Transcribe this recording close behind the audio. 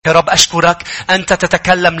يا رب أشكرك أنت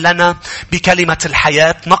تتكلم لنا بكلمة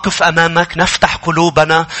الحياة. نقف أمامك، نفتح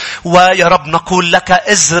قلوبنا، ويا رب نقول لك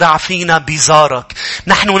ازرع فينا بذارك.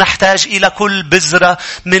 نحن نحتاج إلى كل بذرة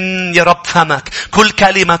من يا رب فمك، كل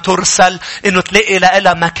كلمة ترسل إنه تلاقي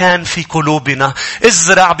لها مكان في قلوبنا.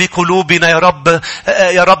 ازرع بقلوبنا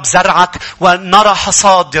يا رب زرعك، ونرى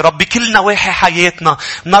حصاد يا رب بكل نواحي حياتنا.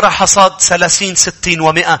 نرى حصاد 30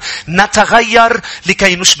 60 و100. نتغير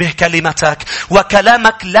لكي نشبه كلمتك،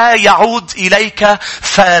 وكلامك لا يعود إليك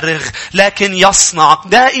فارغ لكن يصنع.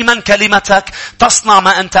 دائما كلمتك تصنع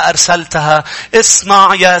ما أنت أرسلتها.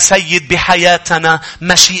 اصنع يا سيد بحياتنا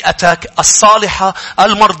مشيئتك الصالحة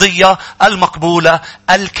المرضية المقبولة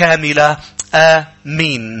الكاملة.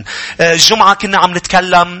 آمين. الجمعة كنا عم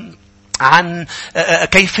نتكلم عن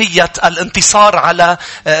كيفية الانتصار على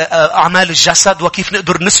أعمال الجسد، وكيف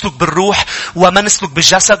نقدر نسلك بالروح وما نسلك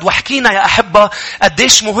بالجسد. وحكينا يا أحبة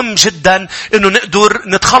قديش مهم جدا إنه نقدر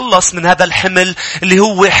نتخلص من هذا الحمل اللي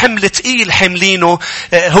هو حمل تقيل حملينه،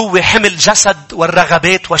 هو حمل جسد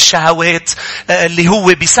والرغبات والشهوات، اللي هو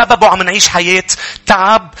بسببه عم نعيش حياة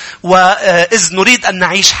تعب. وإذ نريد أن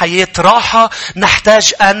نعيش حياة راحة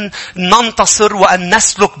نحتاج أن ننتصر وأن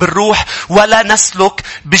نسلك بالروح ولا نسلك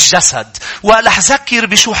بالجسد. ورح أذكر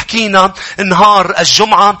بشو حكينا نهار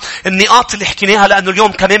الجمعة، النقاط اللي حكيناها، لأنه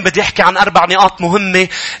اليوم كمان بدي أحكي عن 4 نقاط مهمة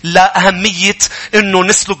لأهمية إنه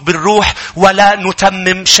نسلك بالروح ولا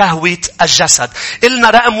نتمم شهوة الجسد. إلنا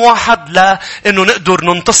رقم 1 لأنه نقدر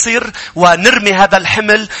ننتصر ونرمي هذا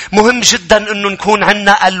الحمل. مهم جدا إنه نكون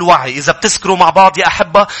عنا الوعي. إذا بتذكروا مع بعض يا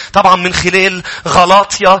أحبة، طبعا من خلال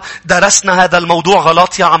غلاطيا درسنا هذا الموضوع.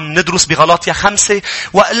 غلاطيا عم ندرس بغلاطيا 5،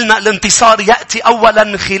 وقلنا الانتصار يأتي أولا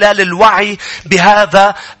من خلال الوعي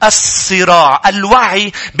بهذا الصراع.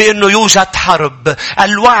 الوعي بأنه يوجد حرب.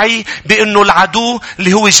 الوعي بأنه العدو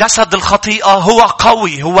اللي هو جسد الخطيئة هو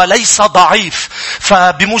قوي، هو ليس ضعيف.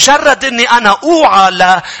 فبمجرد أني أنا أوعى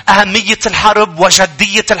لأهمية الحرب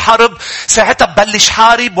وجدية الحرب، ساعتها ببلش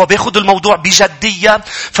حارب وباخد الموضوع بجدية،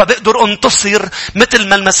 فبقدر انتصر. مثل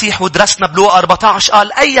ما المسيح ودرسنا بلوقا 14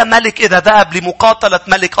 قال أي ملك إذا ذهب لمقاتلة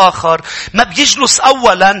ملك آخر ما بيجلس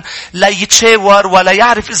أولا لا يتشاور ولا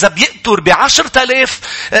يعرف إذا بيقدر ب10,000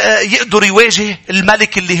 يقدر يواجه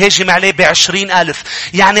الملك اللي هاجم عليه ب20,000.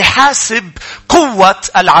 يعني حاسب قوة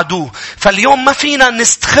العدو. فاليوم ما فينا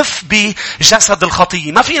نستخف بجسد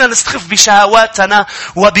الخطية، ما فينا نستخف بشهواتنا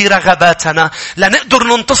وبرغباتنا. لنقدر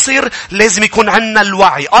ننتصر لازم يكون عندنا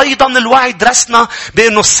الوعي. أيضا الوعي درسنا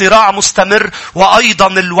بأنه الصراع مستمر، وأيضا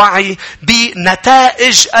الوعي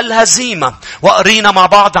بنتائج الهزيمة. وقرينا مع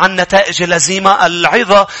بعض عن نتائج الهزيمة.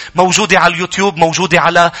 العظة موجودة على اليوتيوب، موجودة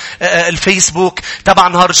على الفيسبوك. طبعا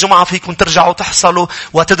نهار الجمعة فيكم ترجعوا تحصلوا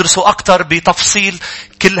وتدرسوا أكتر بتفصيل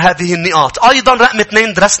كل هذه النقاط. أيضا رقم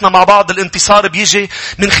 2 درسنا مع بعض الانتصار بيجي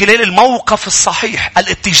من خلال الموقف الصحيح،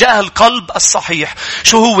 الاتجاه القلب الصحيح.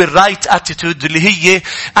 شو هو الرايت اتيتود؟ اللي هي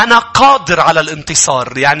أنا قادر على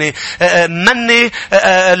الانتصار. يعني مني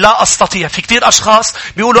لا أستطيع. في كتير أشخاص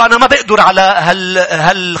بيقولوا أنا ما بقدر على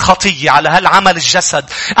هالخطية، على هالعمل الجسد،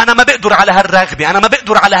 أنا ما بقدر على هالرغبة، أنا ما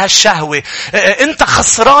بقدر على هالشهوة. أنت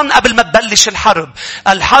خسران قبل ما تبلش الحرب.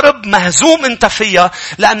 الحرب مهزوم أنت فيها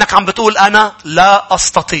لأنك عم بتقول أنا لا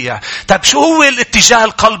أستطيع. طيب شو هو الاتجاه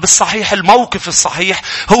القلب الصحيح؟ الموقف الصحيح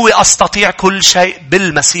هو أستطيع كل شيء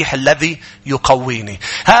بالمسيح الذي يقويني.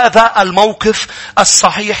 هذا الموقف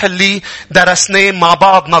الصحيح اللي درسناه مع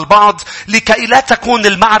بعضنا البعض، لكي لا تكون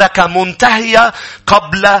المعركة منتهية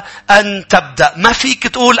قبل أن تبدأ. ما فيك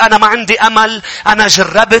تقول أنا ما عندي أمل، أنا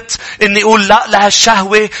جربت إني أقول لا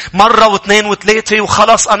لهالشهوة مرة واثنين وثلاثة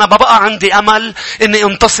وخلاص أنا ببقى عندي أمل إني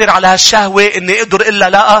انتصر على هالشهوة، إني أقدر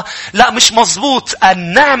إلا لا مش مزبوط.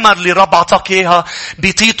 النعمة اللي رب عطاك إياها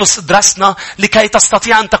بتيتوس درسنا لكي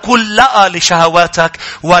تستطيع أن تقول لا لشهواتك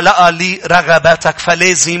ولا لرغباتك،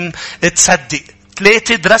 فلازم تصدق.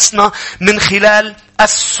 3 درسنا من خلال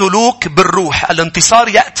السلوك بالروح. الانتصار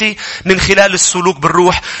يأتي من خلال السلوك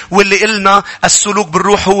بالروح، واللي قلنا السلوك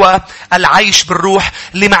بالروح هو العيش بالروح،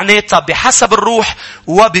 اللي معناتها بحسب الروح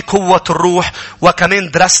وبقوة الروح.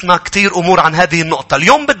 وكمان درسنا كتير أمور عن هذه النقطة.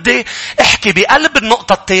 اليوم بدي أحكي بقلب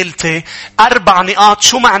النقطة الثالثة 4 نقاط.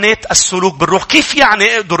 شو معنات السلوك بالروح؟ كيف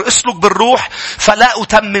يعني أقدر أسلك بالروح فلا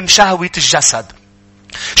أتمم شهوة الجسد؟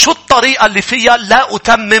 شو الطريقة اللي فيها لا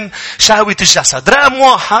أتمم شهوة الجسد؟ رقم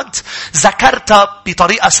 1 ذكرتها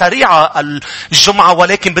بطريقة سريعة الجمعة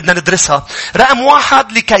ولكن بدنا ندرسها. رقم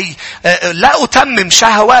 1 لكي لا أتمم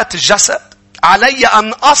شهوات الجسد علي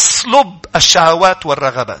أن أصلب الشهوات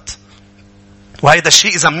والرغبات. وهذا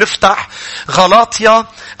الشيء إذا منفتح غلاطيا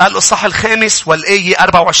الإصحاح 5 والآية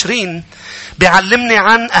 24 بيعلمني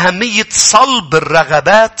عن أهمية صلب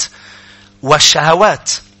الرغبات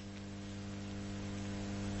والشهوات.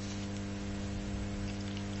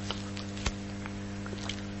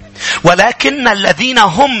 ولكن الذين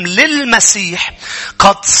هم للمسيح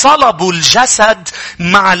قد صلبوا الجسد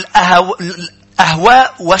مع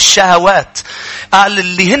الأهواء والشهوات. قال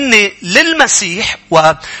اللي هن للمسيح،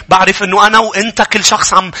 وبعرف أنه أنا وإنت كل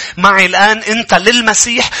شخص معي الآن أنت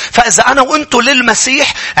للمسيح. فإذا أنا وإنتو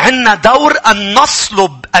للمسيح عنا دور أن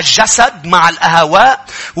نصلب الجسد مع الأهواء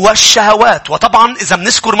والشهوات. وطبعا إذا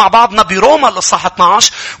بنذكر مع بعضنا بروما الإصحاح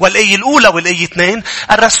 12 والآية الأولى والآية 2،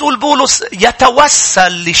 الرسول بولس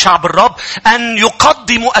يتوسل لشعب الرب أن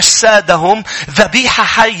يقدموا أجسادهم ذبيحة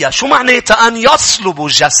حية. شو معناتها أن يصلبوا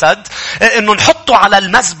الجسد؟ أنه نحطه على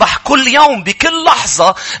المذبح كل يوم، بكل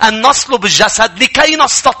لحظة أن نصلب الجسد لكي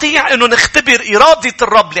نستطيع أنه نختبر إرادة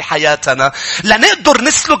الرب لحياتنا، لنقدر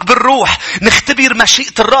نسلك بالروح، نختبر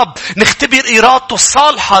مشيئة الرب، نختبر إرادته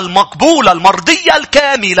الصالحة المقبولة المرضية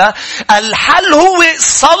الكاملة. الحل هو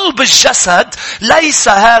صلب الجسد، ليس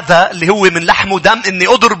هذا اللي هو من لحم ودم إني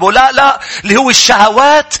أضربه، لا، اللي هو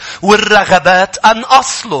الشهوات والرغبات أن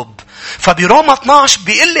أصلب. فبروما 12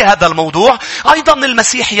 بيقول لي هذا الموضوع. أيضا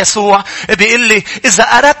المسيح يسوع بيقول لي إذا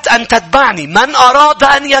أردت أن تتبعني، من أراد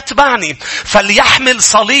أن يتبعني فليحمل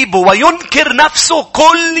صليبه وينكر نفسه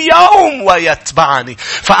كل يوم ويتبعني.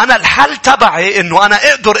 فأنا الحل تبعي إنه أنا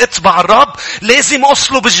أقدر أتبع الرب، لازم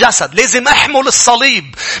أصلب الجسد، لازم أحمل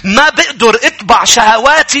الصليب. ما بقدر أتبع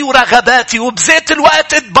شهواتي ورغباتي وبذات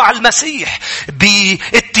الوقت أتبع المسيح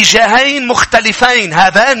باتجاهين مختلفين،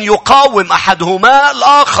 هذان يقاوم أحدهما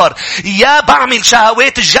الآخر. يا بعمل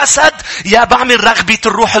شهوات الجسد يا بعمل رغبة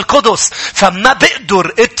الروح القدس. فما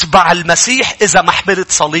بقدر اتبع المسيح إذا ما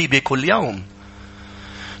حملت صليبي كل يوم.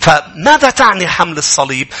 فماذا تعني حمل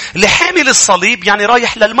الصليب؟ اللي حامل الصليب يعني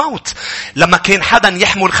رايح للموت. لما كان حدا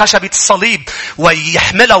يحمل خشبة الصليب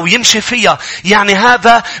ويحملها ويمشي فيها، يعني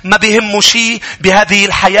هذا ما بيهمه شيء بهذه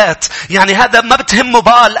الحياة، يعني هذا ما بتهمه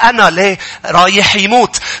بقى أنا ليه رايح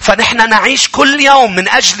يموت. فنحن نعيش كل يوم من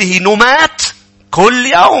أجله نمات كل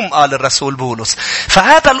يوم، قال الرسول بولس.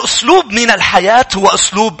 فهذا الأسلوب من الحياة هو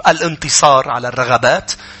أسلوب الانتصار على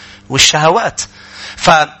الرغبات والشهوات.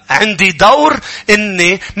 فعندي دور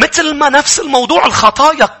إني مثل ما نفس الموضوع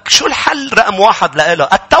الخطايا، شو الحل رقم 1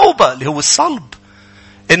 لها؟ التوبة اللي هو الصلب.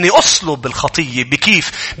 إني أصلب الخطية.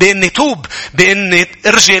 بكيف؟ بإني توب، بإني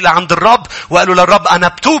أرجع لعند الرب وقالوا للرب أنا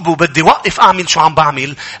بتوب وبدي وقف أعمل شو عم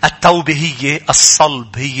بعمل. التوبة هي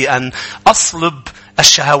الصلب، هي أن أصلب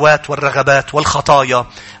الشهوات والرغبات والخطايا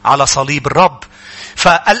على صليب الرب.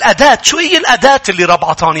 فالأداة، شو هي الأداة اللي رب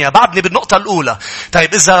عطانيها؟ بعدني بالنقطة الأولى.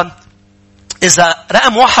 طيب إذا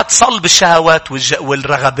رقم 1 صلب الشهوات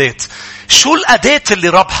والرغبات، شو الأداة اللي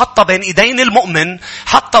رب حطها بين إيدين المؤمن،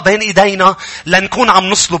 حطها بين إيدينا لنكون عم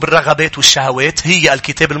نصلب الرغبات والشهوات؟ هي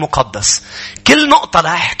الكتاب المقدس. كل نقطة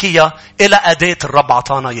رح أحكيها إلى أداة الرب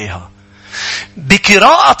عطانا إياها.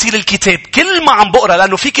 بقراءتي للكتاب كل ما عم بقرأ،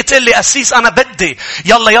 لأنه فيك تقول لي أسيس أنا بدي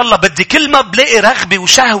يلا بدي كل ما بلاقي رغبة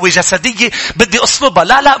وشهوة جسدية بدي أصلبها.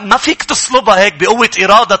 لا، ما فيك تصلبها هيك بقوة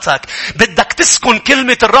إرادتك. بدك تسكن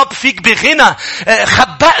كلمة الرب فيك بغنى.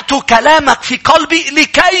 خبأت كلامك في قلبي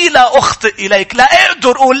لكي لا أخطئ إليك. لا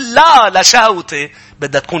أقدر أقول لا لشهوتي،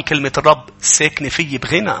 بدها تكون كلمة الرب ساكنة فيي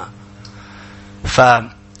بغنى.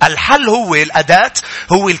 الحل هو الأداة،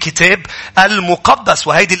 هو الكتاب المقدس.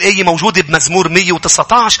 وهذه الآية موجودة بمزمور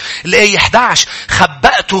 119 الآية 11.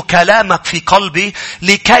 خبأت كلامك في قلبي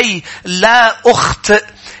لكي لا أخطئ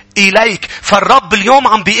إليك. فالرب اليوم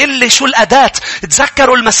عم بيقول لي شو الأداة.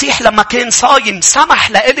 تذكروا المسيح لما كان صايم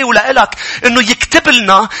سمح لإلي ولإلك إنه يكتب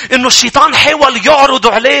لنا إنه الشيطان حاول يعرض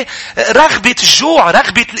عليه رغبة الجوع،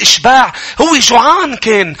 رغبة الإشباع. هو جوعان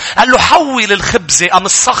كان، قال له حول الخبزة أم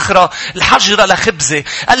الصخرة الحجرة لخبزة.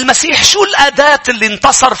 المسيح شو الأداة اللي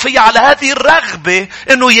انتصر فيها على هذه الرغبة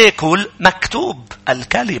إنه يأكل؟ مكتوب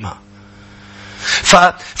الكلمة.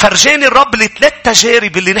 فرجاني الرب لثلاث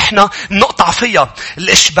تجارب اللي نحن نقطع فيها: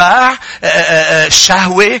 الإشباع،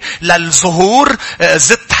 الشهوة للظهور،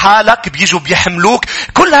 زدت حالك بيجوا بيحملوك.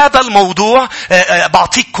 كل هذا الموضوع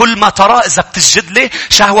بعطيك كل ما ترى إذا بتسجد لي.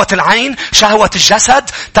 شهوة العين، شهوة الجسد،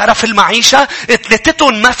 تعرف المعيشة.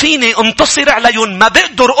 ثلاثتهم ما فيني انتصر عليهم، ما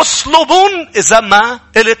بقدر أصلبهم إذا ما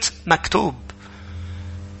قلت مكتوب.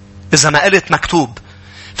 إذا ما قلت مكتوب.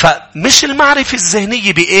 فمش المعرفة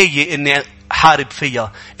الذهنية بآية إني حارب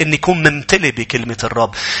فيها، إني يكون ممتلئ بكلمة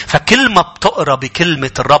الرب. فكل ما بتقرأ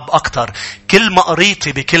بكلمة الرب أكتر، كل ما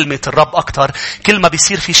قريتي بكلمة الرب أكتر، كل ما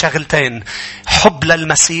بيصير في شغلتين: حب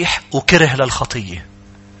للمسيح وكره للخطية.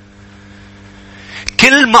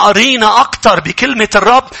 كل ما قرينا أكتر بكلمة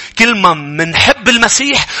الرب كل ما منحب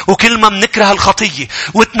المسيح وكل ما منكره الخطية.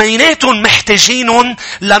 واثنيناتهم محتاجينهم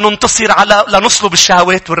لننتصر على لنصلب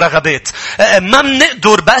الشهوات والرغبات. ما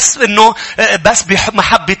منقدر بس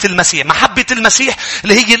بمحبة المسيح. محبة المسيح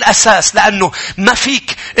اللي هي الأساس، لأنه ما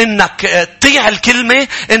فيك إنك تطيع الكلمة،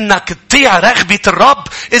 إنك تطيع رغبة الرب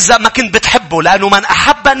إذا ما كنت بتحبه، لأنه من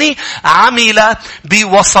أحبني عمل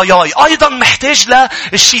بوصاياي. أيضا محتاج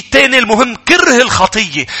للشيء الثاني المهم، كره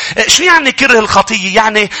الخطية. شو يعني كره الخطية؟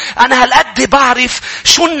 يعني أنا هالقد بعرف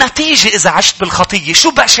شو النتيجة إذا عشت بالخطية،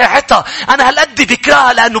 شو بشاعتها. أنا هالقد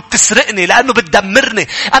بكرهها لأنه بتسرقني، لأنه بتدمرني.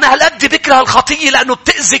 أنا هالقد بكره الخطية لأنه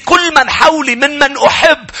بتأذي كل من حولي من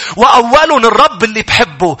أحب، وأولهم الرب اللي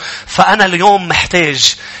بحبه. فأنا اليوم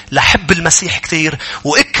محتاج لحب المسيح كتير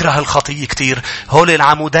وإكره الخطية كتير. هول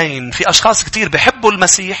العمودين. في أشخاص كتير بيحبوا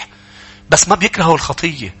المسيح بس ما بيكرهوا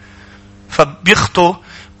الخطية، فبيخطوا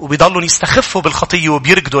وبيضلوا يستخفوا بالخطية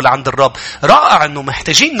وبيركضوا لعند الرب. رائع انه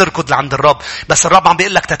محتاجين نركض لعند الرب، بس الرب عم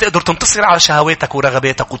بيقول لك تقدر تنتصر على شهواتك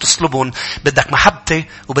ورغباتك وتصلبهم، بدك محبة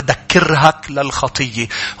وبدك كرهك للخطية.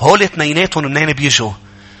 هول اثنيناتهم منين بيجوا؟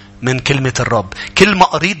 من كلمة الرب. كل ما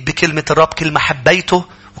قريت بكلمة الرب كل ما حبيته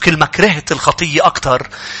وكل ما كرهت الخطية أكتر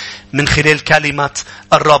من خلال كلمة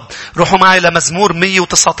الرب. روحوا معي لمزمور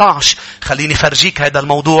 119. خليني فرجيك هذا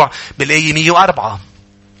الموضوع بالآية 104.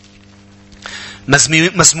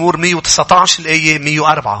 مزمور 119 الآية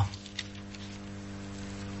 104.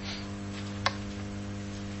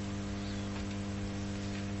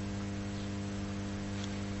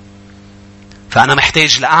 فأنا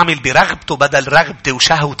محتاج لأعمل برغبته بدل رغبتي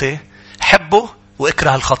وشهوتي. حبه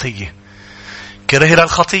وإكره الخطية. كره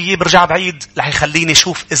الخطية برجع بعيد رح يخليني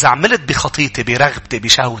شوف إذا عملت بخطيتي برغبتي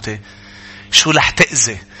بشهوتي شو رح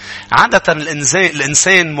تأذي. عادة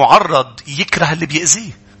الإنسان معرض يكره اللي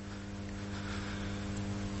بيأذيه،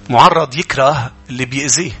 معرض يكره اللي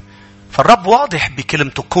بيأذيه. فالرب واضح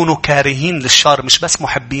بكلمته، كونوا كارهين للشر مش بس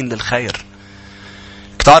محبين للخير.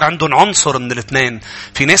 كتار عندهم عنصر من الاثنين.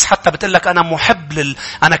 في ناس حتى بتقلك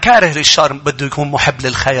أنا كاره للشر، بده يكون محب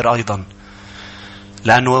للخير أيضا،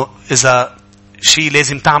 لأنه إذا شيء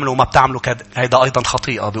لازم تعمله وما بتعمله هيدا أيضا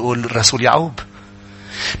خطيئة، بيقول الرسول يعقوب.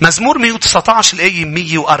 مزمور 119 الآية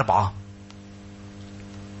 104.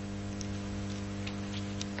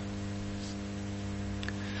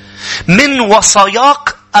 من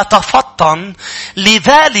وصاياك أتفطن،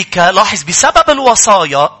 لذلك لاحظ بسبب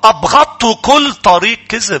الوصايا أبغضت كل طريق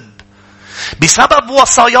كذب. بسبب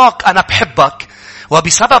وصاياك أنا بحبك،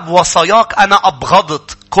 وبسبب وصاياك أنا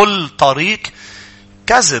أبغضت كل طريق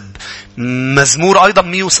كذب. مزمور أيضا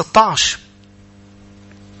 116.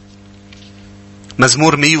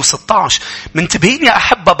 مزمور 116. منتبهين يا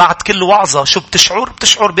أحبة بعد كل وعظة شو بتشعر؟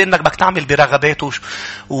 بتشعر بأنك بدك تعمل برغباته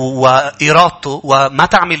وإرادته وما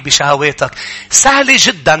تعمل بشهواتك. سهل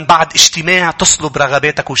جدا بعد اجتماع تصلب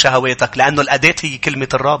رغباتك وشهواتك، لأنه الأداة هي كلمة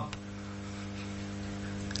الرب.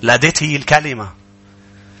 الأداة هي الكلمة.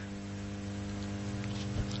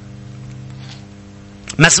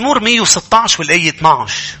 مزمور 116 والآية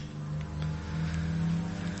 12.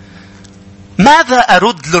 ماذا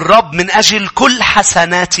أرد للرب من أجل كل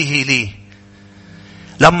حسناته لي؟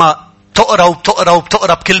 لما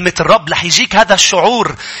تقرأ بكلمة الرب رح يجيك هذا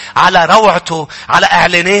الشعور على روعته، على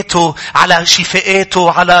إعلاناته، على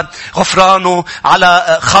شفاءاته، على غفرانه،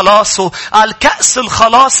 على خلاصه. قال كأس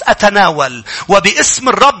الخلاص أتناول، وباسم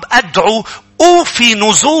الرب أدعو، أوفي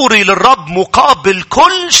نذوري للرب مقابل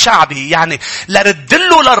كل شعبي. يعني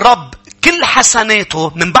لردله للرب كل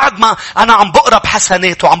حسناته. من بعد ما أنا عم بقرأ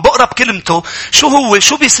بحسناته عم بقرأ بكلمته،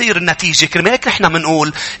 شو بيصير النتيجة؟ كلمة هيك نحن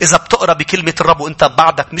منقول إذا بتقرأ بكلمة الرب وإنت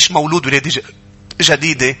بعدك مش مولود ولادة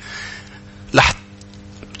جديدة رح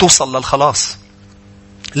توصل للخلاص.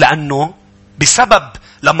 لأنه بسبب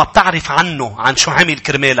لما بتعرف عنه، عن شو عمل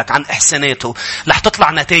كرمالك، عن إحساناته، رح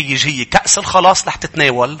تطلع نتائج. هي كأس الخلاص رح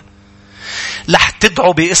تتناول، رح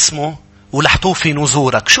تدعو باسمه، ورح توفي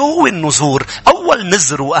نذورك. شو هو النذور؟ أول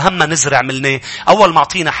نذر وأهم نذر عملناه أول ما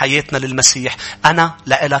عطينا حياتنا للمسيح، أنا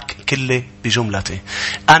لإلك كله بجملتي.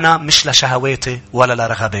 أنا مش لشهواتي ولا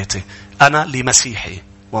لرغباتي، أنا لمسيحي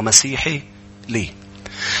ومسيحي لي.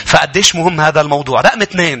 فقديش مهم هذا الموضوع. رقم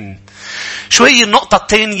 2، شو هي النقطة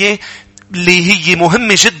الثانية اللي هي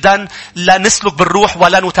مهمة جدا؟ لا نسلك بالروح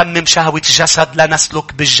ولا نتمم شهوة الجسد، لا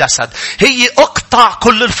نسلك بالجسد. هي اقطع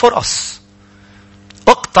كل الفرص.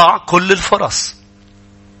 اقطع كل الفرص.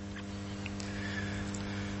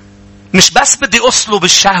 مش بس بدي أصلب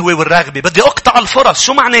الشهوة والرغبة، بدي أقطع الفرص.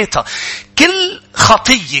 شو معناتها؟ كل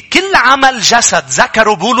خطية، كل عمل جسد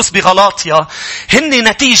ذكروا بولس بغلاطيا هن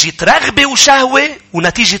نتيجة رغبة وشهوة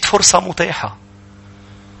ونتيجة فرصة متاحة.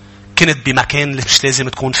 كنت بمكان مش لازم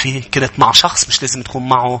تكون فيه. كنت مع شخص مش لازم تكون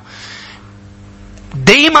معه.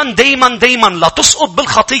 دايما لا تسقط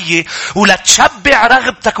بالخطية ولا تشبع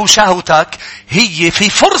رغبتك وشهوتك. هي في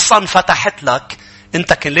فرصة انفتحت لك،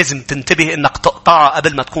 انت كان لازم تنتبه انك تقطعها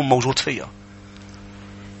قبل ما تكون موجود فيها.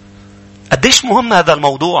 قديش مهم هذا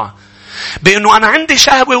الموضوع، بأنه أنا عندي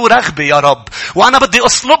شهوة ورغبة يا رب وأنا بدي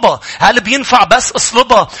أصلبها. هل بينفع بس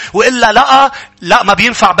أصلبها وإلا لا ما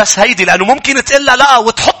بينفع بس هيدي؟ لأنه ممكن تقلها لا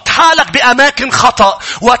وتحط حالك بأماكن خطأ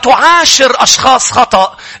وتعاشر أشخاص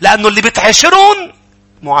خطأ، لأنه اللي بتعاشرون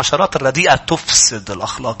معاشرات الرديئة تفسد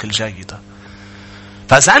الأخلاق الجيدة.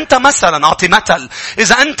 فإذا أنت مثلا أعطي مثل،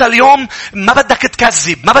 إذا أنت اليوم ما بدك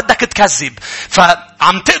تكذب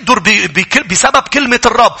فعم تقدر بسبب كلمة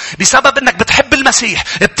الرب، بسبب أنك بتحب المسيح،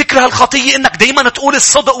 بتكره الخطية أنك دايما تقول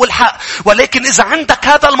الصدق والحق. ولكن إذا عندك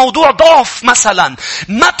هذا الموضوع ضعف مثلا،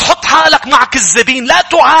 ما تحط حالك مع كذابين، لا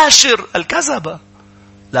تعاشر الكذبة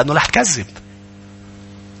لأنه رح تكذب.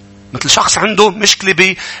 مثل شخص عنده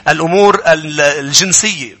مشكلة بالأمور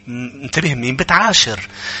الجنسية، انتبه مين بتعاشر.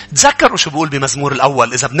 تذكروا شو بقول بمزمور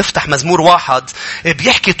الأول. إذا بنفتح مزمور 1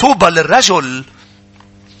 بيحكي طوبى للرجل.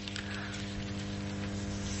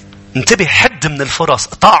 انتبه، حد من الفرص،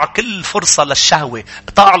 اقطع كل فرصة للشهوة،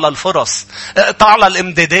 اقطع للفرص، اقطع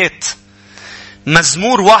للإمدادات.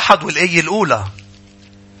 مزمور 1 والآية الأولى: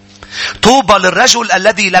 طوبى للرجل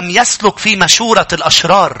الذي لم يسلك في مشورة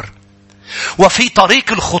الأشرار، وفي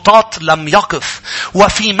طريق الخطاة لم يقف،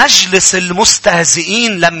 وفي مجلس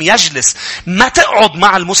المستهزئين لم يجلس. ما تقعد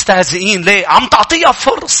مع المستهزئين. ليه؟ عم تعطيها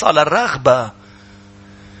فرصة للرغبة.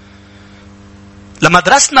 لما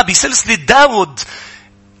درسنا بسلسلة داود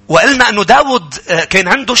وقلنا أنه داود كان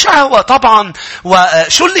عنده شهوة طبعا،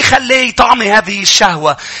 وشو اللي خلاه يطعمي هذه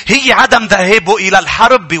الشهوة؟ هي عدم ذهابه إلى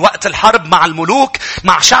الحرب بوقت الحرب مع الملوك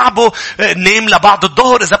مع شعبه. نام لبعض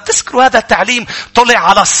الظهر. إذا بتذكروا هذا التعليم، طلع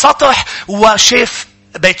على السطح وشاف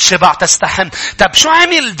بيت شبع تستحم. طب شو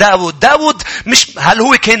عمل داود مش هل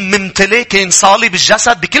هو كان ممتلئ، كان صالي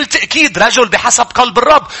بالجسد؟ بكل تأكيد رجل بحسب قلب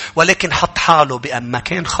الرب، ولكن حط حاله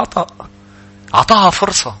بمكان خطأ. عطاها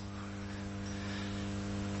فرصة.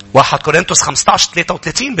 1 كورنثوس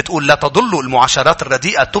 15:33 بتقول: لا تضلوا المعاشرات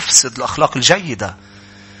الرديئة تفسد الأخلاق الجيدة.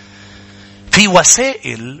 في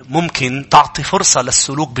وسائل ممكن تعطي فرصة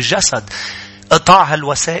للسلوك بالجسد، اقطع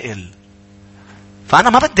هالوسائل. فأنا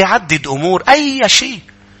ما بدي أعدد أمور أي شيء.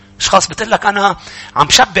 أشخاص بتقول لك أنا عم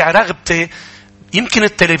شبع رغبتي. يمكن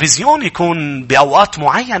التلفزيون يكون بأوقات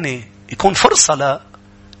معينة يكون فرصة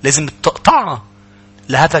لازم تقطعها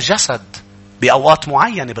لهذا الجسد بأوقات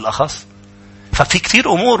معينة بالأخص. ففي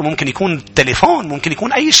كثير أمور، ممكن يكون التليفون، ممكن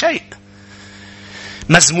يكون أي شيء.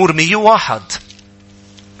 مزمور 101.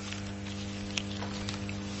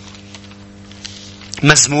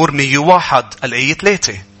 مزمور 101 الآية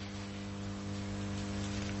 3: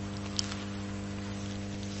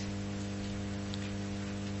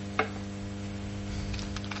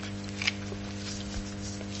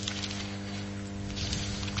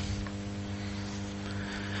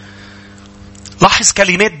 لاحظ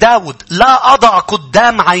كلمات داود: لا أضع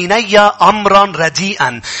قدام عيني أمرا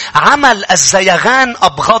رديئا، عمل الزيغان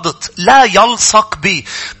أبغضت، لا يلصق بي،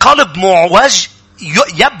 قلب معوج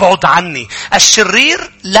يبعد عني،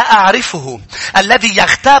 الشرير لا أعرفه، الذي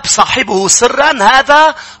يغتاب صاحبه سرا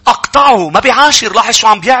هذا أقطعه. ما بيعاشر. لاحظ شو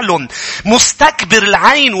عم بيعلن: مستكبر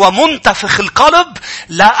العين ومنتفخ القلب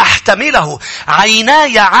لا أحتمله،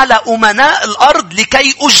 عيناي على أمناء الأرض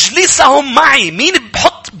لكي أجلسهم معي. مين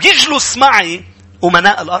بيجلس معي؟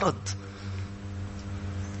 أمناء الأرض.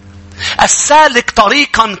 السالك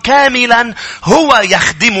طريقا كاملا هو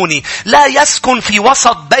يخدمني، لا يسكن في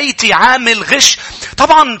وسط بيتي عامل غش.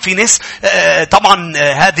 طبعا في ناس طبعا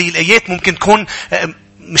هذه الآيات ممكن تكون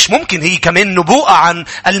مش ممكن، هي كمان نبوءة عن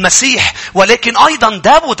المسيح، ولكن أيضا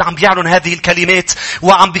داود عم بيعلن هذه الكلمات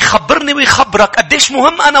وعم بيخبرني ويخبرك قديش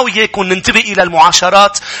مهم أنا وياكم ننتبه إلى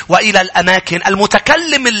المعاشرات وإلى الأماكن.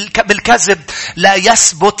 المتكلم بالكذب لا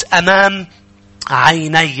يثبت أمام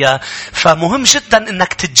عيني. فمهم جدا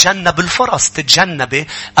انك تتجنب الفرص، تتجنب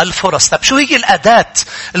الفرص. طب شو هي الأداة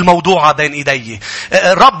الموضوعة بين ايدي؟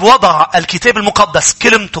 الرب وضع الكتاب المقدس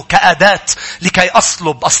كلمته كأداة لكي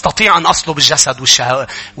استطيع ان اصلب الجسد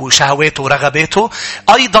وشهواته ورغباته.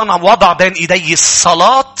 ايضا وضع بين ايدي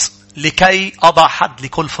الصلاة لكي اضع حد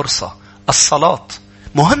لكل فرصة. الصلاة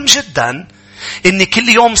مهم جدا اني كل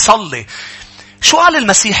يوم صلي. شو قال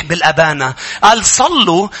المسيح بالأبانة؟ قال: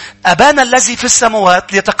 صلوا أبانا الذي في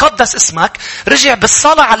السماوات ليتقدس اسمك. رجع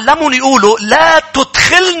بالصلاة علمون يقولوا: لا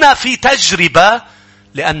تدخلنا في تجربة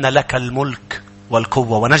لأن لك الملك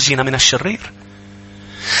والقوة ونجينا من الشرير.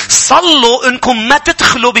 صلوا انكم ما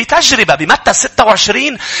تدخلوا بتجربة. بمتى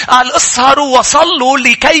 26 قال اسهروا وصلوا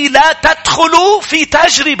لكي لا تدخلوا في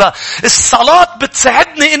تجربة. الصلاة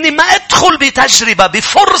بتساعدني اني ما ادخل بتجربة،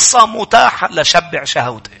 بفرصة متاحة لشبع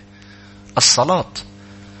شهوتي. الصلاة.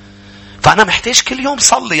 فأنا محتاج كل يوم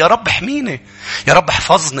صلي. يا رب احميني، يا رب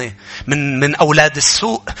احفظني من أولاد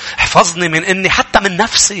السوء، احفظني من إني حتى من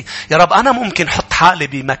نفسي. يا رب أنا ممكن حط حالي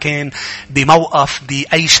بمكان، بموقف،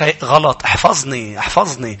 بأي شيء غلط. احفظني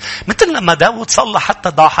احفظني. مثل لما داود صلى حتى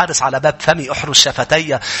ضع حارس على باب فمي أحرس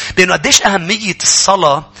شفتي. بأنه قديش أهمية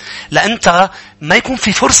الصلاة لأنت ما يكون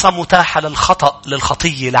في فرصة متاحة للخطأ،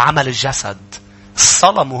 للخطية، لعمل الجسد.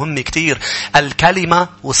 الصلاة مهمة كتير. الكلمة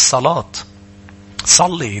والصلاة.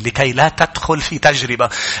 صلي لكي لا تدخل في تجربة.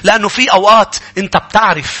 لأنه في أوقات أنت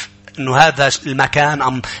بتعرف أنه هذا المكان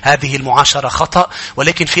أم هذه المعاشرة خطأ،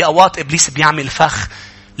 ولكن في أوقات إبليس بيعمل فخ.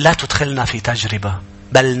 لا تدخلنا في تجربة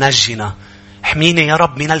بل نجنا. احميني يا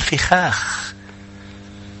رب من الفخاخ.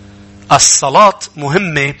 الصلاة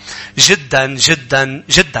مهمة جدا جدا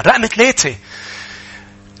جدا. رقم 3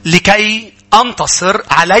 لكي أنتصر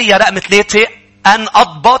علي. رقم 3 أن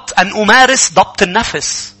أضبط، أن أمارس ضبط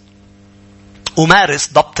النفس. أمارس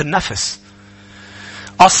ضبط النفس.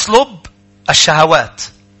 أصلب الشهوات.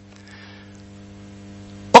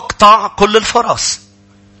 أقطع كل الفرص.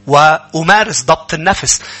 وأمارس ضبط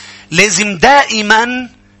النفس. لازم دائما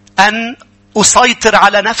أن أسيطر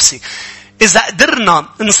على نفسي. إذا قدرنا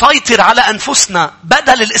نسيطر على أنفسنا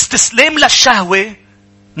بدل الاستسلام للشهوة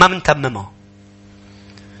ما منتممها.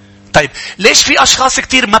 طيب ليش في أشخاص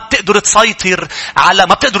كتير ما بتقدر تسيطر على،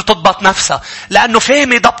 ما بتقدر تضبط نفسها؟ لأنه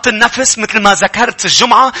فهمي ضبط النفس مثل ما ذكرت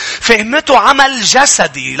الجمعة، فهمته عمل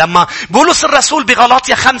جسدي. لما بولس الرسول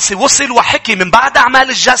بغلاطيا 5 وصل وحكي من بعد أعمال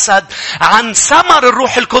الجسد عن ثمر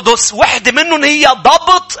الروح القدس، واحدة منهم هي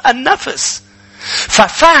ضبط النفس.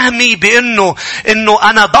 ففهمي بأنه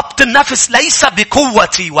أنا ضبط النفس ليس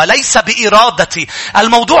بقوتي وليس بإرادتي.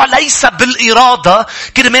 الموضوع ليس بالإرادة.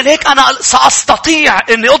 كرمال هيك أنا سأستطيع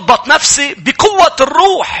أني أضبط نفسي بقوة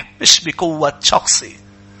الروح مش بقوة شخصي.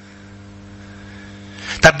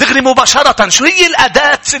 طب دغري مباشرة شو هي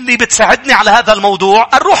الأداة اللي بتساعدني على هذا الموضوع؟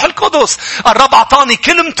 الروح القدس. الرب أعطاني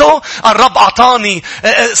كلمته، الرب أعطاني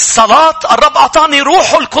الصلاة، الرب أعطاني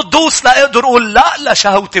روح القدوس لا أقدر أقول لا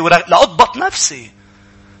لشهوتي لا أضبط نفسي.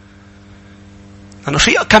 أنا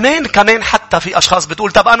في كمان حتى في أشخاص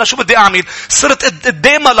بتقول طب أنا شو بدي أعمل؟ صرت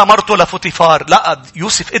قدامها لمرته لفوتيفار. لا،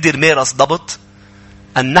 يوسف قدر مارس ضبط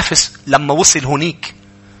النفس لما وصل هنيك.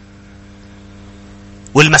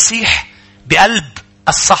 والمسيح بقلب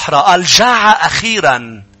الصحراء قال جاع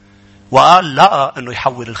أخيرا، وقال لا أنه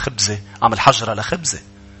يحول الخبزة، عمل حجرة لخبزة.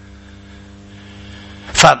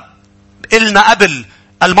 فقلنا قبل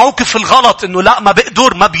الموقف الغلط أنه لا ما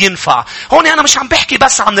بقدر ما بينفع. هون أنا مش عم بحكي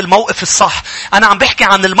بس عن الموقف الصح، أنا عم بحكي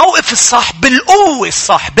عن الموقف الصح بالقوة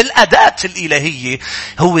الصح بالأداة الإلهية.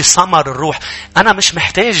 هو ثمر الروح. أنا مش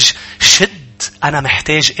محتاج شد، أنا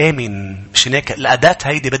محتاج آمن. مش هيك الأداة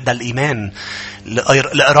هيدي بدها الإيمان،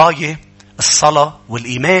 القراية، الصلاة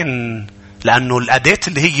والإيمان. لأنه الأداة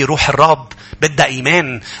اللي هي روح الرب بدها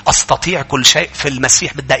إيمان. أستطيع كل شيء في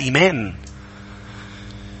المسيح بدها إيمان،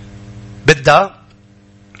 بدها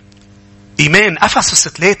إيمان. أفسس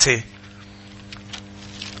 3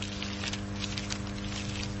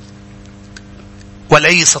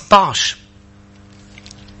 والآية 16.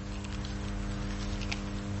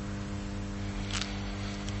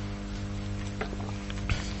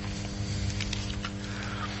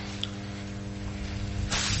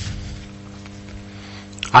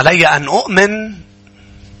 علي أن أؤمن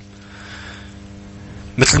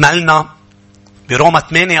مثل ما قلنا بروما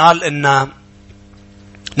 8 قال إن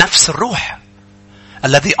نفس الروح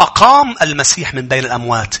الذي أقام المسيح من بين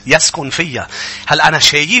الأموات يسكن فيا. هل أنا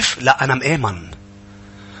شايف؟ لا، أنا مآمن.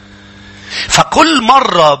 فكل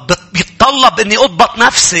مرة بيتطلب أني أضبط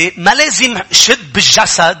نفسي ما لازم شد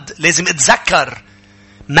بالجسد، لازم أتذكر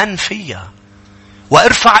من فيا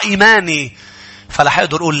وأرفع إيماني. فلا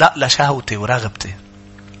حقدر أقول لا لشهوتي ورغبتي،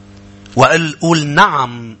 وأقول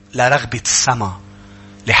نعم لرغبة السماء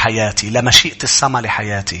لحياتي، لمشيئة السماء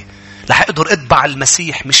لحياتي. لا أقدر أتبع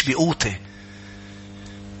المسيح مش بقوتي،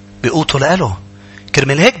 بقوته لأله.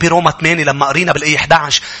 كرمال هيك بروما 8 لما قرينا بالآية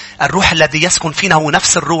 11 الروح الذي يسكن فينا هو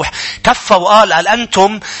نفس الروح. كفى وقال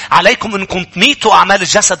أنتم عليكم إنكم تميتوا أعمال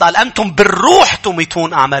الجسد، أنتم بالروح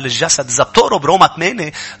تميتون أعمال الجسد. إذا بتقروا بروما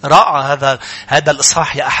 8 رائع هذا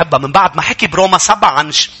الإصحاح يا أحبة. من بعد ما حكي بروما 7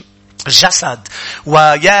 عن الجسد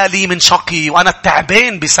ويا لي من شقي وأنا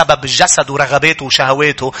التعبان بسبب الجسد ورغباته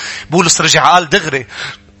وشهواته، بولس رجع قال دغري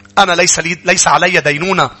أنا ليس علي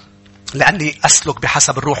دينونة لأني أسلك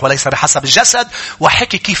بحسب الروح وليس بحسب الجسد.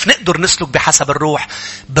 وحكي كيف نقدر نسلك بحسب الروح.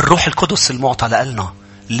 بالروح القدس المعطى لنا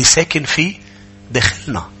اللي ساكن فيه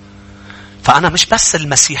داخلنا. فأنا مش بس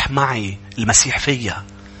المسيح معي، المسيح فيا.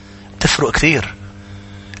 تفرق كثير.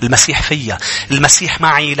 المسيح فيا، المسيح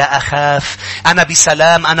معي، لا أخاف، أنا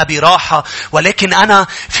بسلام، أنا براحة. ولكن أنا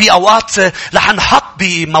في أوقات رح نحط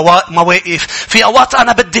بمواقف، في أوقات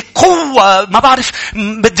أنا بدي قوة، ما بعرف،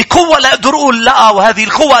 بدي قوة لا أقدر أقول لا، وهذه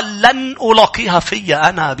القوة لن ألاقيها فيا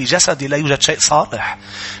أنا بجسدي. لا يوجد شيء صالح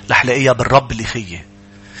رح لاقيها بالرب اللي فيي.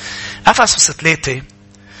 أفسس 3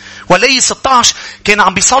 ولي 16 كان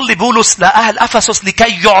عم بيصلي بولس لأهل أفسس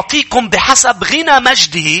لكي يعطيكم بحسب غنى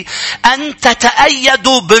مجده أن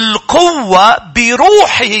تتأيدوا بالقوة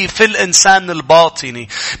بروحه في الإنسان الباطني.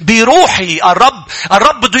 بروحه.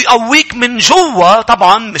 الرب بده يقويك من جوا.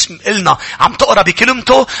 طبعا مش قلنا عم تقرأ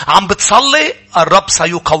بكلمته، عم بتصلي، الرب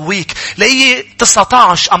سيقويك. لأي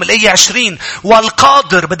 19 أم لأي 20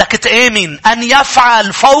 والقادر بدك تآمن أن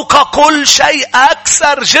يفعل فوق كل شيء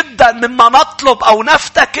أكثر جدا مما نطلب أو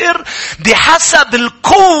نفتكر بحسب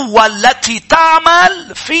القوة التي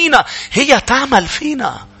تعمل فينا. هي تعمل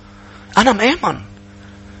فينا. أنا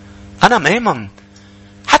مآمن.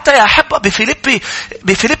 حتى يا أحبة بفيليبي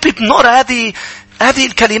بنقرأ هذه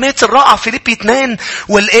الكلمات الرائعة. فيليبي 2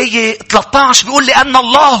 والآية 13 بيقول لأن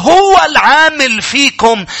الله هو العامل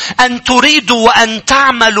فيكم أن تريدوا وأن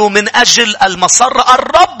تعملوا من أجل المسرة.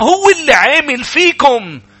 الرب هو اللي عامل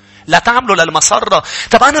فيكم. لا تعملوا للمسرة.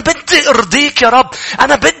 طب أنا بدي أرضيك يا رب،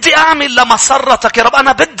 أنا بدي أعمل لمسرتك يا رب،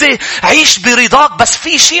 أنا بدي أعيش برضاك، بس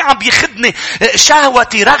في شيء عم بيخدني،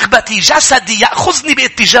 شهوتي، رغبتي، جسدي يأخذني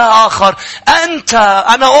باتجاه آخر.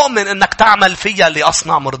 أنا أؤمن أنك تعمل فيا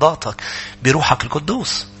لأصنع مرضاتك بروحك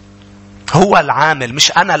القدوس. هو العامل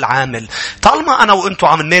مش أنا العامل. طالما أنا وأنتوا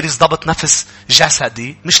عم نمارس ضبط نفس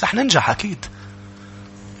جسدي مش رح ننجح أكيد.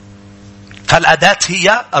 فالأداة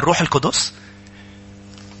هي الروح القدس.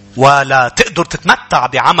 ولا تقدر تتمتع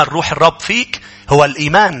بعمل روح الرب فيك هو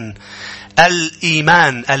الإيمان.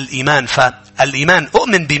 فالإيمان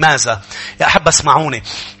أؤمن بماذا؟ يا أحب اسمعوني.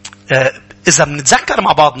 إذا بنتذكر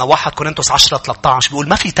مع بعضنا 1 كورنثوس 10:13 بيقول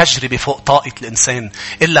ما في تجربة فوق طاقة الإنسان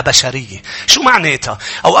إلا بشرية. شو معناتها؟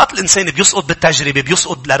 أوقات الإنسان بيسقط بالتجربة،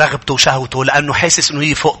 بيسقط لرغبته وشهوته لأنه حاسس إنه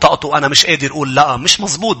هي فوق طاقته وأنا مش قادر أقول لا. مش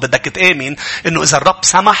مزبوط. بدك تآمن إنه إذا الرب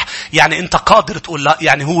سمح يعني أنت قادر تقول لا.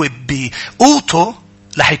 يعني هو بقوته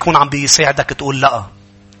رح يكون عم بيساعدك تقول لا.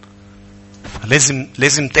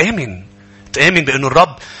 لازم تآمن بأنه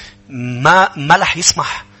الرب ما رح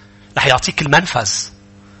يسمح، رح يعطيك المنفذ.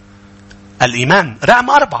 الإيمان. رقم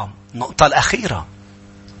 4 النقطة الأخيرة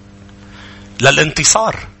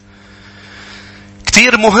للانتصار.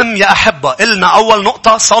 كتير مهم يا أحبة. قلنا أول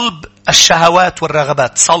نقطة صلب الشهوات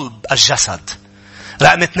والرغبات، صلب الجسد.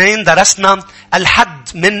 رقم 2 درسنا الحد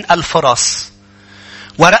من الفرص.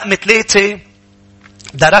 ورقم 3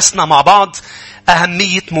 درسنا مع بعض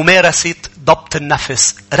أهمية ممارسة ضبط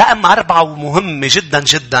النفس. رقم 4 ومهم جدا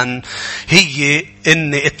جدا هي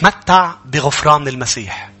أن اتمتع بغفران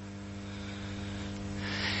المسيح.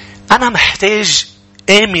 أنا محتاج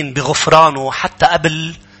آمن بغفرانه حتى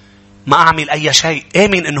قبل ما أعمل أي شيء.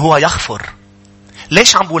 آمن أنه هو يغفر.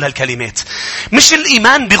 ليش عم بقول هالكلمات؟ مش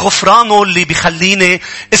الإيمان بغفرانه اللي بيخليني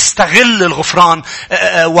استغل الغفران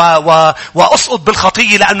وأسقط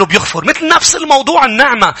بالخطية لأنه بيغفر. مثل نفس الموضوع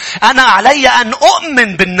النعمة. أنا علي أن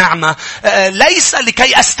أؤمن بالنعمة ليس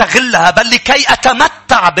لكي أستغلها بل لكي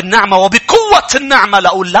أتمتع بالنعمة وبقوة النعمة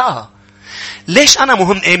لأقول لا. ليش أنا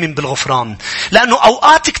مهم آمن بالغفران؟ لأنه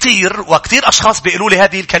أوقات كتير وكتير أشخاص بيقولوا لي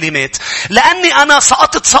هذه الكلمات لأني أنا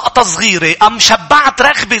سقطت سقطة صغيرة أم شبعت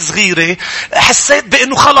رغبة صغيرة، حسيت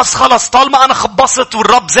بأنه خلص طالما أنا خبصت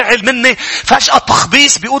والرب زعل مني، فجأة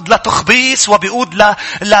تخبيص بيقود لتخبيص وبيقود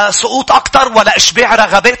لسقوط أكتر ولا إشباع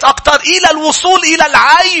رغبات أكتر إلى الوصول إلى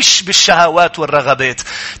العيش بالشهوات والرغبات.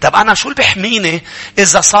 طب أنا شو اللي بيحميني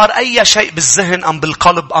إذا صار أي شيء بالذهن أم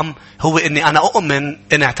بالقلب أم هو إني أنا أؤمن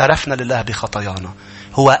إن اعترفنا لله بخطايانا.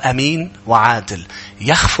 هو أمين وعادل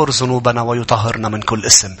يغفر ذنوبنا ويطهرنا من كل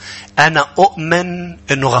اسم. أنا أؤمن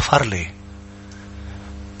إنه غفر لي.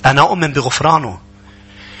 أنا أؤمن بغفرانه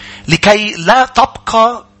لكي لا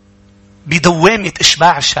تبقى بدوامة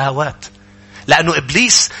إشباع الشهوات. لأنه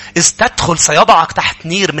إبليس إذ تدخل سيضعك تحت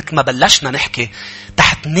نير مثل ما بلشنا نحكي،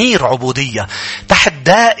 تحت نير عبودية، تحت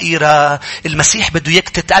دائرة المسيح بده إياك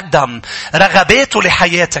تتقدم. رغباته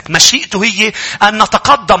لحياتك، مشيئته هي أن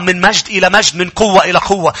نتقدم من مجد إلى مجد، من قوة إلى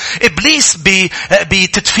قوة. إبليس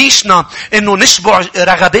بتدفيشنا إنه نشبع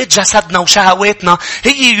رغبات جسدنا وشهواتنا،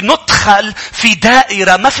 هي ندخل في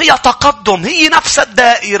دائرة ما فيها تقدم. هي نفس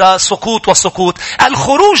الدائرة سقوط وسقوط.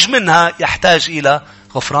 الخروج منها يحتاج إلى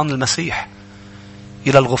غفران المسيح.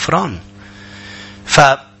 إلى الغفران.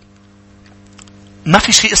 ما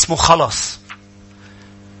في شيء اسمه خلص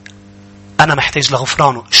أنا محتاج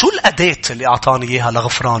لغفرانه. شو الأداة اللي أعطاني إياها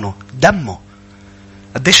لغفرانه؟ دمه.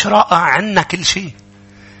 قديش رائع. عنا كل شيء.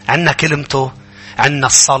 عنا كلمته، عنا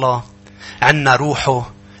الصلاة، عنا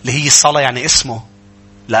روحه اللي هي الصلاة يعني اسمه،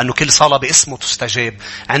 لأنه كل صلاة باسمه تستجاب.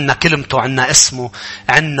 عنا كلمته، عنا اسمه،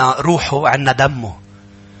 عنا روحه، عنا دمه.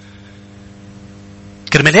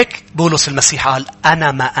 كرمال هيك بولس المسيح قال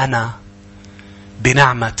أنا ما أنا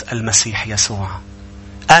بنعمة المسيح يسوع.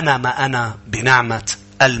 أنا ما أنا بنعمة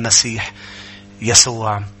المسيح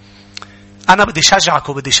يسوع. أنا بدي شجعك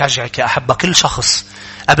وبدي شجعك يا أحبة، كل شخص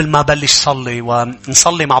قبل ما بلش صلي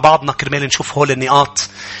ونصلي مع بعضنا كرمال نشوف هول النقاط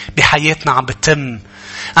بحياتنا عم بتتم.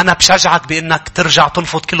 أنا بشجعك بأنك ترجع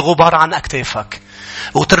تنفض كل غبار عن أكتافك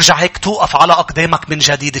وترجع هيك توقف على أقدامك من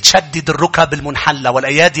جديد، تشدد الركب المنحلة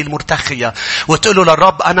والأيادي المرتخية وتقوله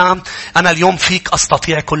للرب أنا اليوم فيك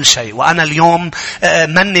أستطيع كل شيء، وأنا اليوم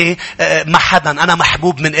مني ما حدا، أنا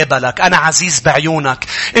محبوب من قبلك، أنا عزيز بعيونك،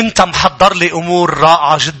 أنت محضر لي أمور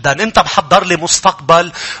رائعة جدا، أنت محضر لي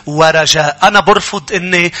مستقبل ورجاء. أنا برفض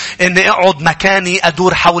إني أقعد مكاني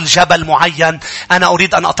أدور حول جبل معين. أنا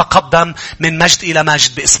أريد أن أتقدم من مجد إلى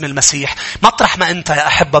مجد باسم المسيح. مطرح ما أنت يا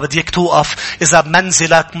أحبة بديك توقف، إذا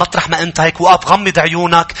منزلك مطرح ما أنت هيك وقف، غمض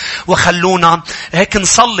عيونك وخلونا هيك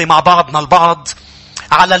نصلي مع بعضنا البعض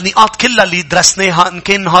على النقاط كلها اللي درسناها، إن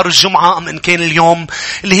كان نهار الجمعة أم إن كان اليوم،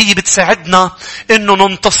 اللي هي بتساعدنا إنه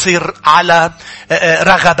ننتصر على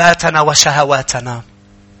رغباتنا وشهواتنا،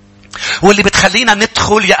 واللي بتخلينا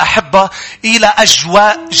ندخل يا أحبة إلى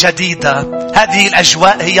أجواء جديدة. هذه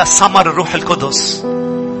الأجواء هي ثمر الروح القدس.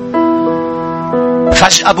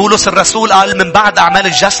 فجأة بولس الرسول قال من بعد أعمال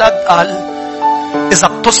الجسد، قال إذا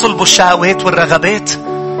بتصلبوا الشهوات والرغبات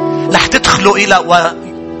رح تدخلوا إلى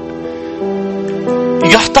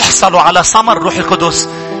تحصلوا على ثمر الروح القدس،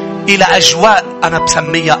 إلى أجواء أنا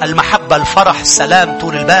بسميها المحبة، الفرح، السلام،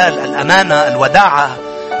 طول البال، الأمانة، الوداعة،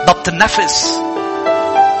 ضبط النفس.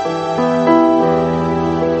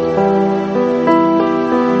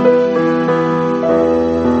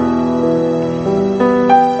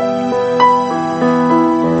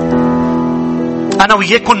 أنا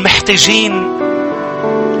وياكم محتاجين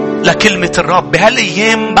لكلمة الرب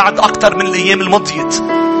بهالأيام بعد أكتر من الأيام المضيت.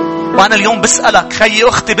 وأنا اليوم بسألك خيي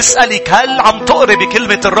أختي، بسألك هل عم تقري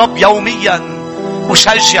بكلمة الرب يوميا؟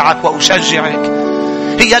 أشجعك وأشجعك.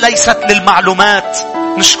 هي ليست للمعلومات.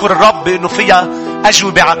 نشكر الرب إنه فيها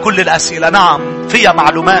أجوبة على كل الأسئلة. نعم فيها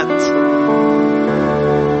معلومات،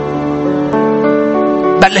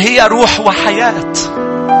 بل هي روح وحياة.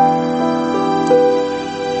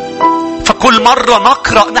 فكل مرة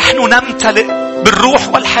نقرأ نحن نمتلئ بالروح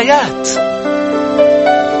والحياة.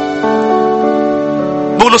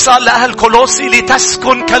 بولس قال لأهل كولوسي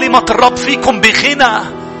لتسكن كلمة الرب فيكم بغنى.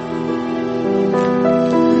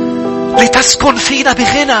 لتسكن فينا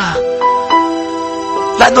بغنى،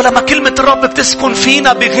 لأنه لما كلمة الرب بتسكن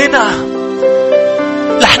فينا بغنى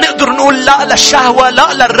رح نقدر نقول لا للشهوة،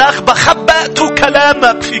 لا للرغبة. خبأت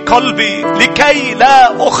كلامك في قلبي لكي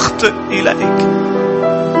لا أخطئ إليك.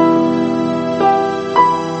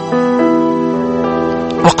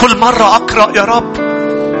 وكل مرة أقرأ يا رب،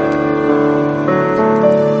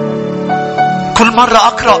 كل مرة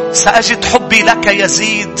أقرأ سأجد حبي لك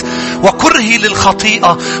يزيد، وكرهي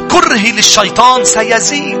للخطيئة، كرهي للشيطان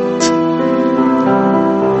سيزيد.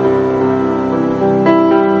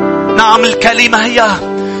 نعم الكلمة هي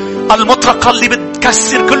المطرقة اللي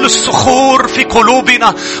بتكسر كل الصخور في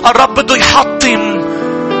قلوبنا. الرب بده يحطم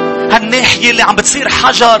هالناحية اللي عم بتصير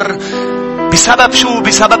حجر بسبب شو؟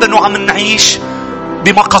 بسبب انه عم نعيش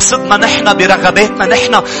بمقاصدنا نحن، برغباتنا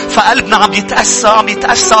نحن، فقلبنا عم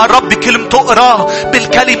يتأسى. الرب بكلمته اقراه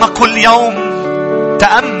بالكلمة كل يوم،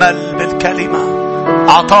 تأمل بالكلمة.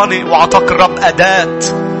 أعطاني وأعطاك الرب أداة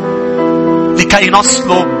لكي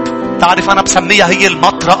نصلب. تعرف أنا بسميها هي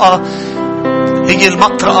المطرقة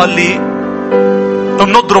اللي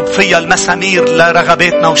نضرب فيها المسامير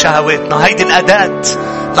لرغباتنا وشهواتنا. هيدي الأداة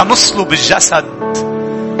لنصلب الجسد،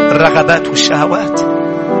 الرغبات والشهوات.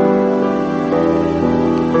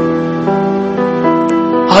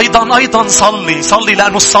 أيضا صلي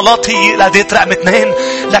لأنه الصلاة هي الأداة رقم 2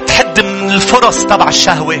 لتحد من الفرص تبع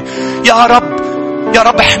الشهوة. يا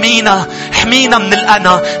رب احمينا من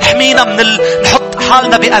الأنا، احمينا من نحط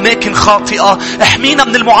حالنا بأماكن خاطئة، احمينا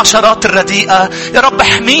من المعاشرات الرديئة. يا رب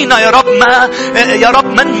احمينا، يا رب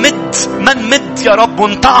من مد يا رب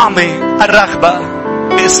ونطعمي الرغبة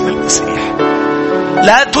باسم المسيح.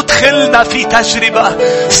 لا تدخلنا في تجربة.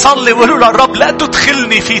 صلي وقولوا للرب لا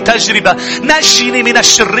تدخلني في تجربة، نجني من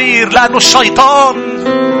الشرير، لأنه الشيطان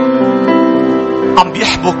عم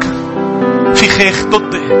بيحبك في خيخ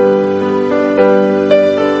ضدي.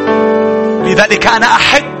 لذلك أنا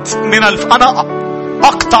أحد من أنا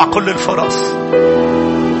أقطع كل الفرص.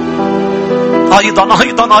 أيضا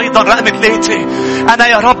رقم 3، أنا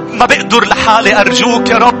يا رب ما بقدر لحالي. أرجوك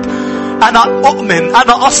يا رب، أنا أؤمن،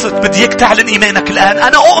 أنا أثق، بديك تعلن إيمانك الآن.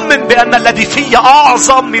 أنا أؤمن بأن الذي في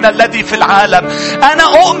أعظم من الذي في العالم. أنا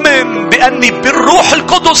أؤمن بأني بالروح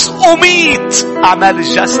القدس أميت أعمال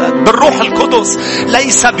الجسد. بالروح القدس،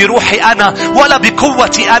 ليس بروحي أنا ولا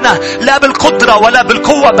بقوتي أنا، لا بالقدرة ولا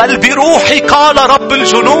بالقوة، بل بروحي، قال رب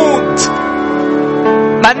الجنود.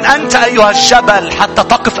 من أنت أيها الجبل حتى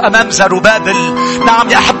تقف أمام زروبابل؟ نعم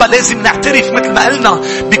يا أحبة، لازم نعترف مثل ما قلنا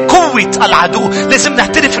بقوة العدو. لازم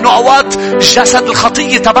نعترف أنه أوقات الجسد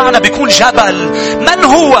الخطية تبعنا بيكون جبل. من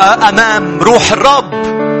هو أمام روح الرب؟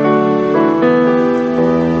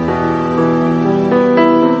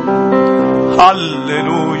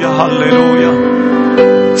 هللويا هللويا.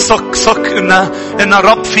 ثق إن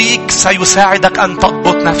الرب فيك سيساعدك أن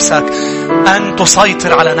تضبط نفسك، أن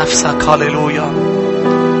تسيطر على نفسك. هللويا.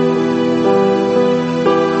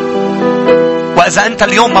 وإذا أنت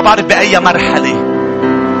اليوم ما بعرف بأي مرحلة،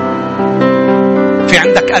 في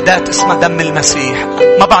عندك أداة اسمها دم المسيح.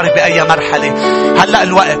 ما بعرف بأي مرحلة.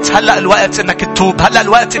 هلأ الوقت إنك تتوب. هلأ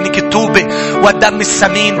الوقت إنك تتوبي، والدم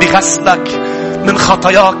الثمين بغسلك من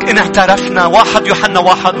خطاياك. إن اعترفنا، 1 يوحنا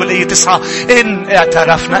 1:9، إن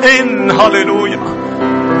اعترفنا، هللويا.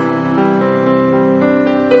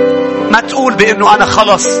 ما تقول بأنه أنا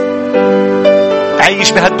خلص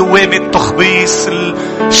عيش بهالدوامة التخبيص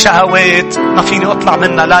الشهوات ما فيني أطلع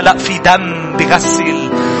منها. لا، في دم بغسل.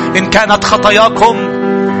 إن كانت خطاياكم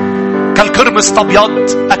كالكرمز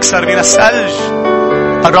تبيض أكثر من الثلج،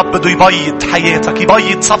 الرب بده يبيض حياتك،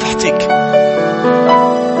 يبيض صفحتك.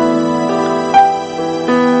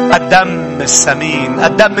 الدم الثمين،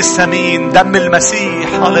 الدم الثمين، دم المسيح.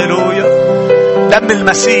 هللويا. دم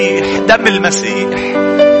المسيح، دم المسيح.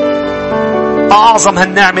 أعظم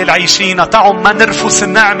هالنعمة العيشين. تعم ما نرفس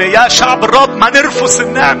النعمة يا شعب الرب، ما نرفس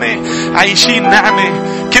النعمة. عايشين نعمة.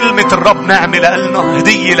 كلمة الرب نعمة لألنا،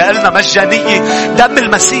 هدية لألنا مجانية. دم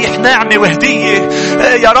المسيح نعمة وهدية.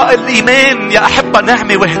 يا رأي الإيمان يا أحبة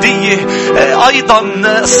نعمة وهدية. أيضا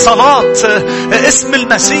الصلاة، اسم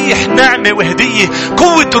المسيح نعمة وهدية.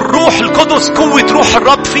 قوة الروح القدس، قوة روح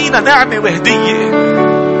الرب فينا نعمة وهدية.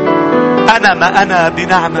 أنا ما أنا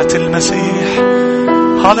بنعمة المسيح.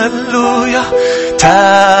 هللويا.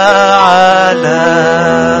 تعالى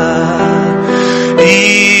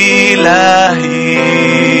إلهي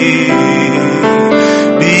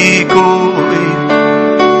بقوي.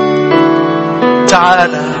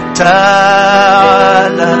 تعالى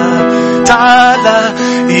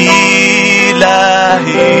إلهي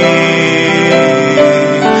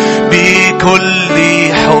بكل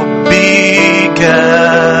حبك.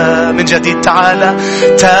 من جديد، تعالى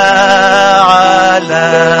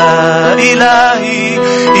إلهي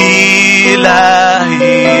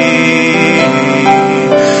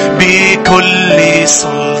بكل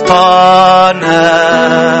سلطانك.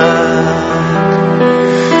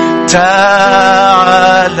 تعالى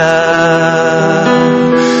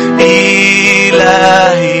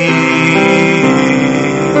إلهي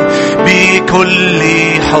بكل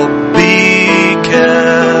حبك.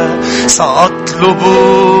 سأطلب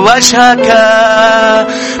وجهك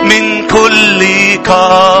من كل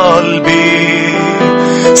قلبي.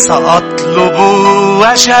 سأطلب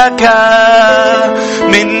وجهك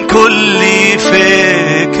من كل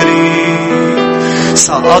فكري.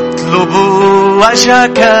 سأطلب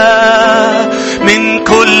وجهك من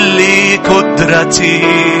كل قدرتي.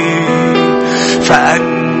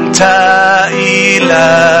 فأنت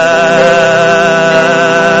إلهي.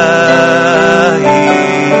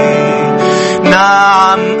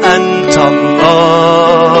 نعم أنت الله.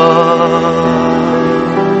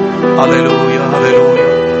 هللويا هللويا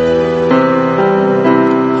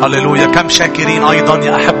هللويا. كم شاكرين أيضا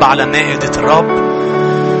يا أحب على مائدة الرب.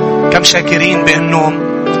 كم شاكرين بأنه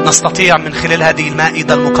نستطيع من خلال هذه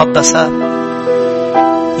المائدة المقدسة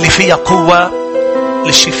اللي فيها قوة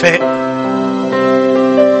للشفاء،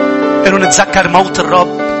 أنه نتذكر موت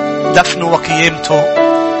الرب، دفنه وقيامته،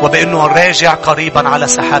 وبأنه راجع قريبا على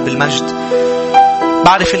سحاب المجد.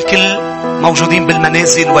 بعرف الكل موجودين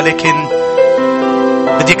بالمنازل، ولكن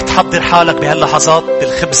بديك تحضر حالك بهاللحظات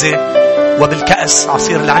بالخبزة وبالكأس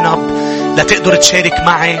عصير العنب لتقدر تشارك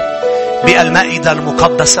معي بالمائدة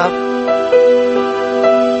المقدسة.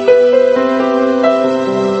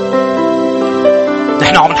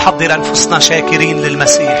 نحن عم نحضر أنفسنا شاكرين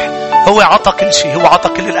للمسيح. هو عطى كل شيء، هو عطى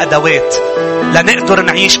كل الأدوات لنقدر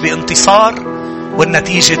نعيش بانتصار،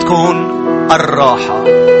 والنتيجة تكون الراحة.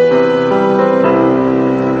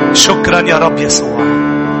 شكرا يا رب يسوع،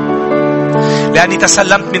 لأني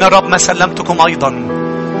تسلمت من الرب ما سلمتكم أيضا.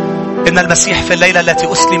 إن المسيح في الليلة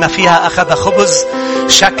التي أسلم فيها أخذ خبز،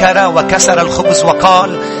 شكر وكسر الخبز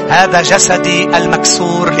وقال: هذا جسدي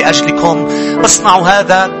المكسور لأجلكم، اصنعوا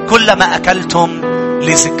هذا كلما أكلتم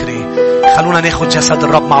لذكري. خلونا ناخد جسد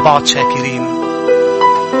الرب مع بعض شاكرين.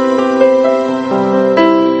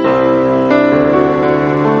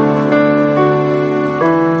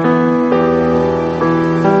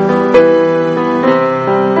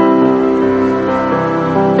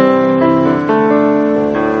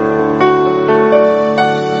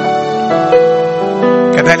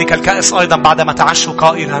 كذلك الكأس أيضا بعدما تعشوا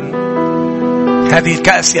قائلا: هذه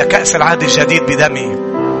الكأس هي كأس العهد الجديد بدمي،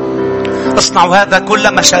 اصنعوا هذا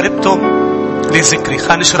كلما شربتم لذكري.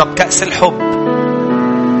 خلينا نشرب كأس الحب.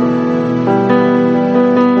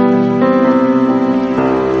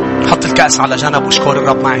 حط الكأس على جنب واشكر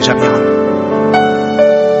الرب معي جميعا.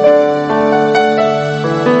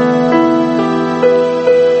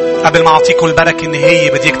 قبل ما أعطيكم البركة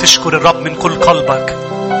النهائية بديك تشكر الرب من كل قلبك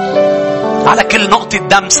على كل نقطة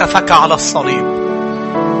دم سفك على الصليب.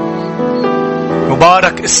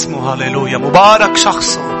 مبارك اسمه، هللويا، مبارك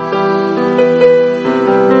شخصه،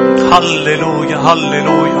 هللويا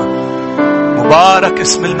هللويا، مبارك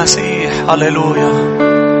اسم المسيح، هللويا.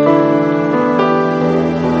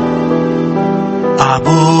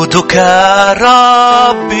 أعبدك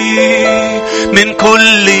ربي من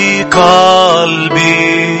كل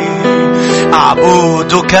قلبي،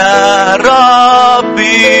 أعبدك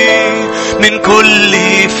ربي من كل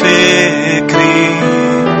فكري،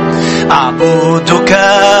 أعبدك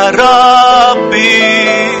ربي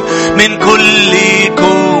من كل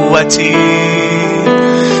قوتي،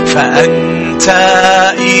 فأنت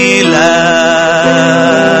إلهي.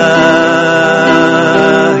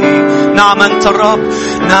 نعم أنت الرب،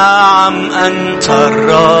 نعم أنت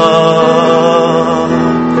الرب،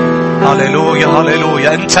 هللويا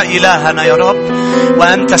هللويا. أنت إلهنا يا رب،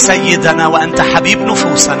 وأنت سيدنا، وأنت حبيب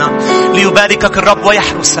نفوسنا. ليباركك الرب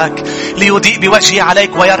ويحرسك، ليضيء بوجهه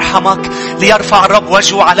عليك ويرحمك، ليرفع الرب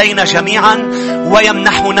وجهه علينا جميعا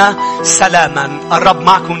ويمنحنا سلاما. الرب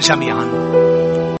معكم جميعا.